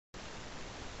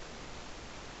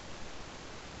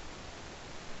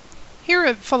Here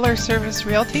at Fuller Service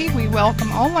Realty, we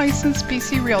welcome all licensed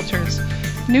BC Realtors,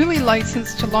 newly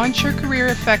licensed to launch your career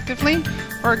effectively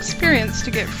or experienced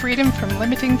to get freedom from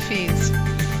limiting fees.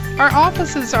 Our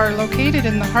offices are located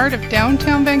in the heart of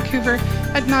downtown Vancouver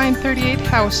at 938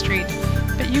 Howe Street,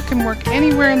 but you can work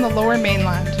anywhere in the Lower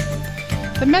Mainland.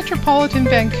 The metropolitan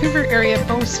Vancouver area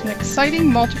boasts an exciting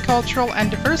multicultural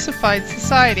and diversified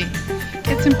society.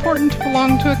 It's important to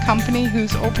belong to a company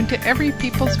who's open to every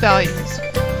people's values.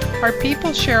 Our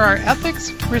people share our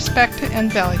ethics, respect,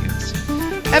 and values.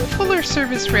 At Fuller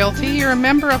Service Realty, you're a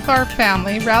member of our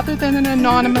family rather than an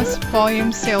anonymous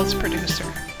volume sales producer.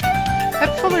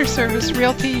 At Fuller Service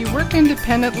Realty, you work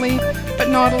independently, but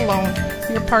not alone.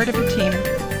 You're part of a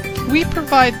team. We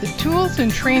provide the tools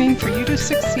and training for you to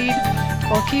succeed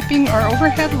while keeping our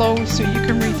overhead low so you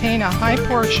can retain a high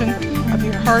portion of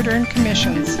your hard-earned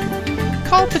commissions.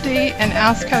 Call today and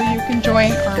ask how you can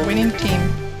join our winning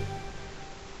team.